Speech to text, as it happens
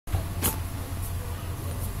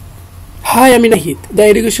High, আমি Nahid the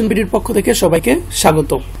education বিডির পক্ষ থেকে সবাইকে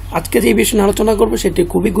স্বাগত। আজকে যে বিষয় নিয়ে আলোচনা করব সেটি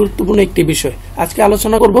খুবই গুরুত্বপূর্ণ একটি বিষয়। আজকে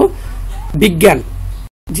আলোচনা করব বিজ্ঞান,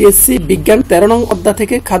 জিএসসি বিজ্ঞান 13 নং অধ্যায়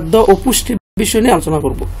থেকে খাদ্য ও পুষ্টির বিষয় নিয়ে আলোচনা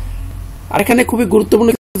করব। আর এখানে খুবই গুরুত্বপূর্ণ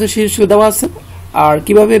কিছু সৃজনশীল দেওয়া আছে, আর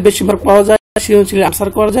কিভাবে বেশি মার্ক পাওয়া যায়, সৃজনশীল আনসার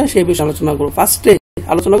করা যায় সেই বিষয়ে আলোচনা করব। ফার্স্টে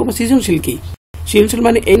আলোচনা করব সৃজনশীল কি। সৃজনশীল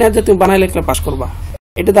মানে এই না যে তুমি বানাই লেখলে পাস করবা,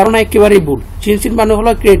 এটা ধারণা একেবারেই ভুল। সৃজনশীল মানে হলো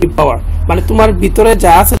ক্রিয়েটিভ পাওয়ার, মানে তোমার ভিতরে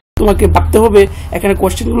যা আছে তোমাকে ভাবতে হবে। এখানে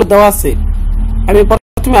কোশ্চেন গুলো দেওয়া আছে, আমি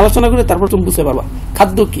প্রথমে আলোচনা করে তারপর তুমি বুঝতে পারবা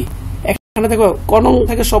খাদ্য কি। এখানে দেখো কনং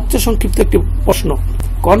থেকে সবচেয়ে সংক্ষিপ্ত একটি প্রশ্ন,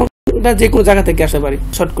 কনংটা যে কোনো জায়গা থেকে আসতে পারে,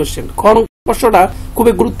 শর্ট কোশ্চেন। কনং প্রশ্নটা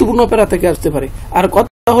খুবই গুরুত্বপূর্ণ প্যারা থেকে আসতে পারে। আর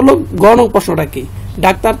কথা হলো গণং প্রশ্নটা কি।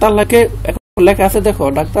 ডাক্তার তাল্লাকে লেখা আছে, দেখো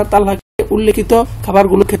ডাক্তার তাল্লাকে উল্লেখিত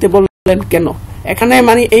খাবারগুলো খেতে বললেন কেন। এখানে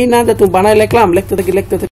মানে এই না যে তুমি বানায় লিখলাম,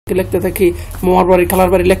 লিখতে থাকি মামার বাড়ি খালার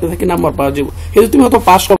বাড়ি লিখতে থাকি নাম্বার পাওয়া যাবে, কিন্তু তুমি হয়তো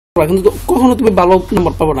পাস করবা, কিন্তু কখনো তুমি ভালো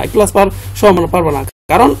নাম্বার পাবো না, ক্লাস পাওয়ার সমান পারবো না।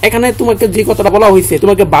 কারণ এখানে তোমাকে যে কথাটা বলা হয়েছে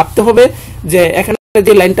তোমাকে ভাবতে হবে যে এখানে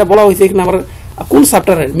যে লাইনটা বলা হয়েছে এখানে আমার কোন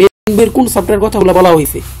চ্যাপ্টারের মেন কোন চ্যাপ্টারের কথাগুলো বলা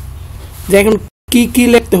হয়েছে, যে এখন কি কি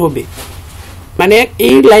লিখতে হবে। মানে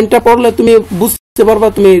এই লাইনটা পড়লে তুমি বুঝতে পারবা,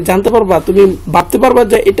 তুমি জানতে পারবা, তুমি ভাবতে পারবা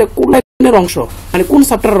যে এটা কোন লাইনের অংশ, মানে কোন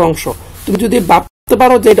চ্যাপ্টারের অংশ। তুমি যদি ভাবতে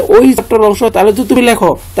পারো যে এটা ওই চ্যাপ্টারের অংশ, তাহলে যদি তুমি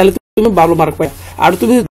লেখো তাহলে তুমি ভালো মার্ক পাই। আর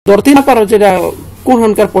তুমি ধরতে না পারো যেটা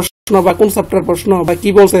কোনখানকার প্রশ্ন বা কোন চ্যাপ্টারের প্রশ্ন বা কি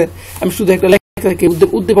বলছে, আমি শুধু একটা লেখা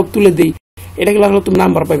উদ্দীপক তুলে দিই, এটা লাগলে তুমি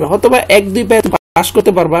নাম্বার পাইবা, অথবা 1-2 পাই পাস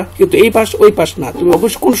করতে পারবা, কিন্তু এই পাস ওই পাস না, তুমি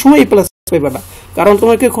অবশ্যই কোন সময় এই প্লাস পাইবা না। কারণ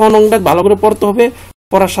তোমাকে খ নংটা ভালো করে পড়তে হবে,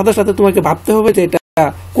 পড়ার সাথে সাথে তোমাকে ভাবতে হবে যে এটা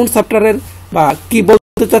কোন চ্যাপ্টারের বা কি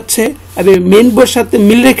বলতে চাচ্ছে, আমি মেইন বইয়ের সাথে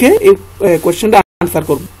মিল রেখে এই কোশ্চেনটা আনসার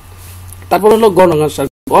করব। তারপর হলো গণং আনসার।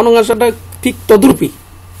 গণং আনসারটা ঠিক তদ্রুপই।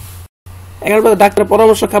 এখানে ডাক্তারের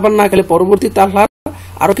পরামর্শ খাবার না খেলে পরবর্তী তার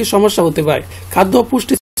আরো কি সমস্যা হতে পারে। খাদ্য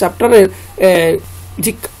পুষ্টি চ্যাপ্টারের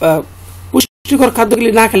যে পুষ্টিকর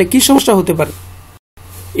খাদ্যগুলি না খেলে কি সমস্যা হতে পারে,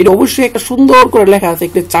 এটা অবশ্যই একটা সুন্দর করে লেখা আছে,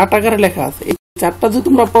 একটা চার্ট আকারে লেখা আছে। এই চার্টটা যদি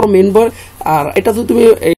তোমরা পড়ো মেইন বই, আর এটা যদি তুমি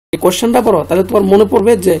কোশ্চেনটা পড়ো, তাহলে তোমার মনে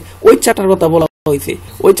পড়বে যে ওই চার্টার কথা বলা হয়েছে।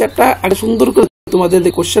 ওই চার্টটা একটা সুন্দর করে তোমাদের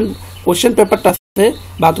যে কোশ্চেন পেপারটা আছে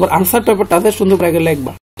বা তোমার আনসার পেপারটা আছে সুন্দর করে আগে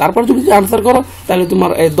লিখবা। তারপর তুমি যদি আনসার করো তাহলে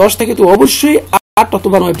তোমার 10 থেকে তুমি অবশ্যই 8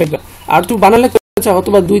 অথবা 9 পাইবা। আর তুমি বানালে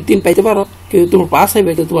অথবা 2-3 পাইতে পারো, কিন্তু তোমার পাস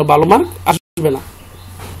হইবে, কিন্তু তোমার ভালো মার্ক আসবে না।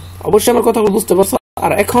 অবশ্যই আমার কথাগুলো বুঝতে পারছো।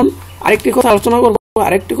 আর এখন আরেকটি কথা আলোচনা করবো।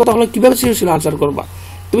 আরেকটি কথা হলো কিভাবে সৃজনশীল আনসার করবা।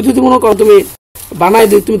 তুমি যদি মনে করো তুমি বানাই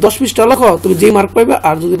দিই, তুমি 10 পৃষ্ঠা লেখো, তুমি যে মার্ক পাইবা।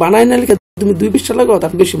 আর যদি বানাই না লিখে তুমি 2 পৃষ্ঠা লেখো,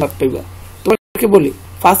 তার বেশি মার্ক পাইবা। তোমাকে বলি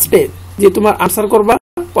ফার্স্টে যে তোমার আনসার করবা,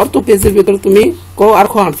 প্রথম পেজের ভিতরে তুমি ক আর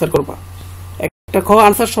খ আনসার করবা। একটা খ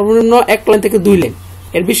আনসার সর্বনিম্ন 1 লাইন থেকে 2 লাইন,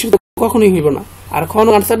 এর বেশি কখনোই হইব না। আর খ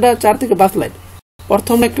নং আনসারটা 4 থেকে 5 লাইন।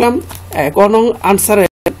 প্রথম লিখলাম ক নং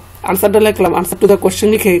আনসারটা লিখলাম, আনসার টু দ্য কোশ্চেন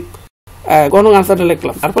লিখে ক নং আনসারটা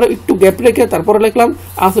লিখলাম। তারপরে একটু গ্যাপ রেখে তারপরে লিখলাম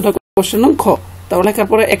আনসার টু কোশ্চেন নং খ। তারপর লেখার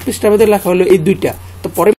পরে 1 পৃষ্ঠার মধ্যে লেখা হলো এই 2টা। তো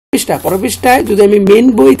পরের পৃষ্ঠায় যদি আমি মেইন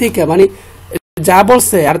বই থেকে মানে যা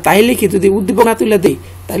বলছে আর তাই লিখি, যদি উদ্দীপক না তুলে দিই,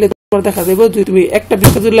 তাহলে তোমার দেখা যাবে যদি তুমি একটা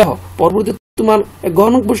পৃষ্ঠা যদি লেখো, পরবর্তী তোমার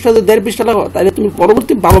গণ পৃষ্ঠা যদি 1.5 পৃষ্ঠা লেখো, তাহলে তুমি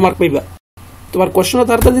পরবর্তী ভালো মার্ক পাইবা। তোমার কোশ্চেনও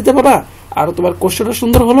তাড়াতাড়ি দিতে পারবা, আর তোমার কোশ্চেনটা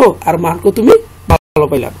সুন্দর হলো, আর মার্কও তুমি ভালো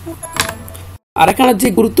পাইলা। আর এখানে যে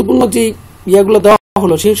গুরুত্বপূর্ণ যে ইয়াগুলো দেওয়া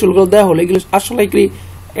হলো, সৃজনশীলগুলো দেওয়া হলো, এগুলো আসলে কি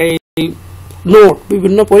এই নোট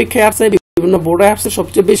বিভিন্ন পরীক্ষায় আসছে, বিভিন্ন বোর্ডে আসছে,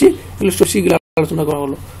 সবচেয়ে বেশি এগুলো আলোচনা করা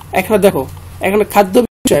হলো। এখানে দেখো, এখানে খাদ্য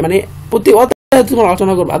বিষয় মানে প্রতি অধ্যায়ে তোমার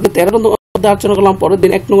আলোচনা করবো। আজকে 13 নং অধ্যায় আলোচনা করলাম, পরের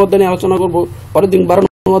দিন 1 নং অধ্যায় নিয়ে আলোচনা করবো, পরের দিন 12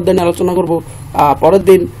 নং অধ্যায় নিয়ে আলোচনা করবো, পরের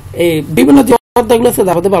দিন এই বিভিন্ন যে অধ্যায়গুলো আছে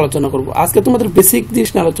তাদের আলোচনা করবো। আজকে তোমাদের বেসিক জিনিস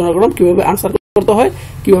নিয়ে আলোচনা করলাম, কিভাবে আনসার করতে হয়,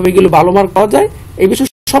 কিভাবে এগুলো ভালো মার্ক পাওয়া যায়, এই বিষয়ে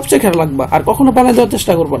সবচেয়ে খেয়াল রাখবা। আর কখনো বানিয়ে দেওয়ার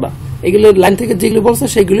চেষ্টা করবো না, এগুলো লাইন থেকে যেগুলো বলছে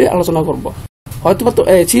সেগুলি আলোচনা করবো। হয়তো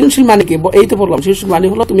সৃজনশীল মানে কি, এই তো বললাম সৃজনশীল মানে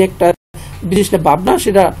হলো তুমি একটা জিনিসটা ভাবনা,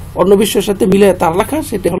 সেটা অন্য বিশ্বের সাথে মিলে তার লেখা,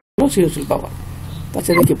 সেটা হলো সৃজনশীল পাওয়া।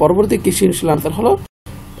 তাছাড়া কি পরবর্তী কি সৃজনশীল আনসার হলো,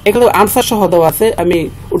 এগুলো আনসার সহ দেওয়া আছে, আমি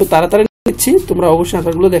ওটা তাড়াতাড়ি নিচ্ছি, তোমরা অবশ্যই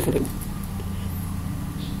আনসারগুলো দেখে নেবে।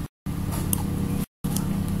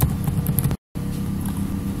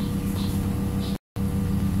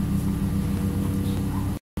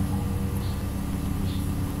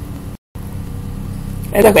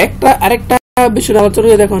 দেখো আরেকটা বিষয়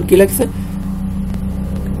আলোচনা দেখো কি লাগছে।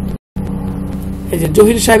 এই যে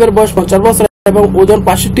জহির সাহেবের বয়স 50 বছর এবং ওজন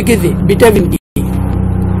 65 কেজি। ভিটামিন কি?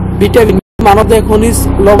 ভিটামিন মানবদেহে খনিজ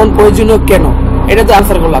লবণ প্রয়োজনীয় কেন, এটা তো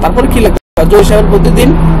আনসার করলাম। তারপর কি লাগবে, জহির সাহেব প্রতিদিন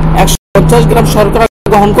 150 গ্রাম শর্করা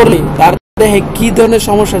গ্রহণ করলে তার দেহে কি ধরনের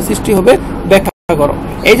সমস্যার সৃষ্টি হবে ব্যাখ্যা করো।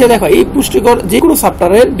 এই যে দেখো, এই পুষ্টিকর যে কোনো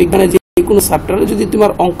চ্যাপ্টারের বিজ্ঞানের যে যে কোনো চ্যাপ্টারে যদি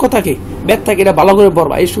তোমার অঙ্ক থাকে, ব্যাথ থাকে, এটা ভালো করে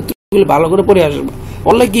পড়বা, এই সূত্রগুলো ভালো করে পড়ে আসবা।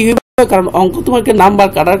 বললে কি হবে, কারণ অঙ্ক তোমাকে নাম্বার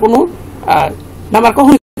কাটার কোনো নাম্বার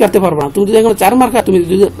কখনো কাটতে পারবে না। তুমি যদি এখন 4 মার্ক, তুমি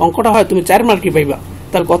যদি অঙ্কটা হয় তুমি 4 মার্কই পাইবা,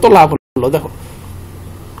 তাহলে কত লাভ হলো দেখো।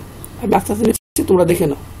 আমি আস্তে আস্তে নিচ্ছি, তোমরা দেখে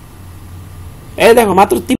নাও। এই দেখো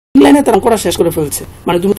মাত্র 3 লাইনে তার অঙ্কটা শেষ করে ফেলছে।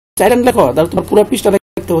 মানে তুমি 4 লাইন লেখো, তাহলে তোমার পুরো পৃষ্ঠা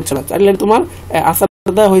দেখতে হচ্ছে না, 4 লাইন তোমার আনসার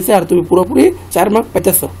দেওয়া হয়েছে, আর তুমি পুরোপুরি 4 মার্ক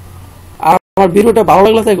পাইতেছো। আর আমার ভিডিওটা ভালো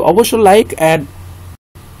লাগলে থাকে অবশ্যই লাইক এন্ড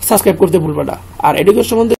সাবস্ক্রাইব করতে ভুলবে না। আর এডুকেশন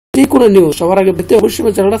সম্বন্ধে যে কোনো নিউজ সবার আগে পেতে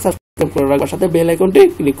অবশ্যই চ্যানেলটা সাবস্ক্রাইব করে রাখবা, সাথে বেল আইকনটি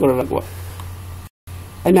ক্লিক করে রাখবা।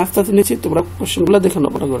 আমি আস্তে আস্তে নিচ্ছি, তোমরা কোশ্চেনগুলো দেখে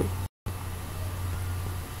নাও মনে করে।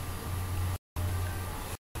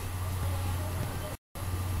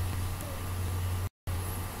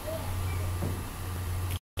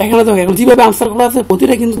 এখানে দেখো, এখন যেভাবে আনসার করা আছে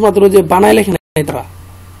প্রতিটা কিন্তু মাত্র যে বানায় লেখে নাই তারা,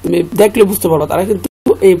 তুমি দেখলে বুঝতে পারো। তারা কিন্তু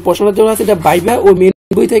এই প্রশ্নের জন্য আছে এটা বাইবা ও মেন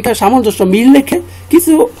বই থেকে সামঞ্জস্য মিল লেখে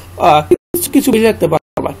কিছু কিছু মিল রাখতে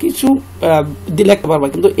পারবা, কিছু দিয়ে লিখতে পারবা,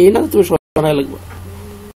 কিন্তু এই না তুমি বানায় লিখবা।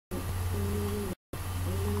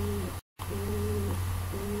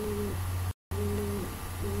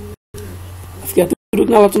 আজকে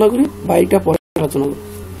এতটুকু আলোচনা করি, বাইকটা পরে আলোচনা করি।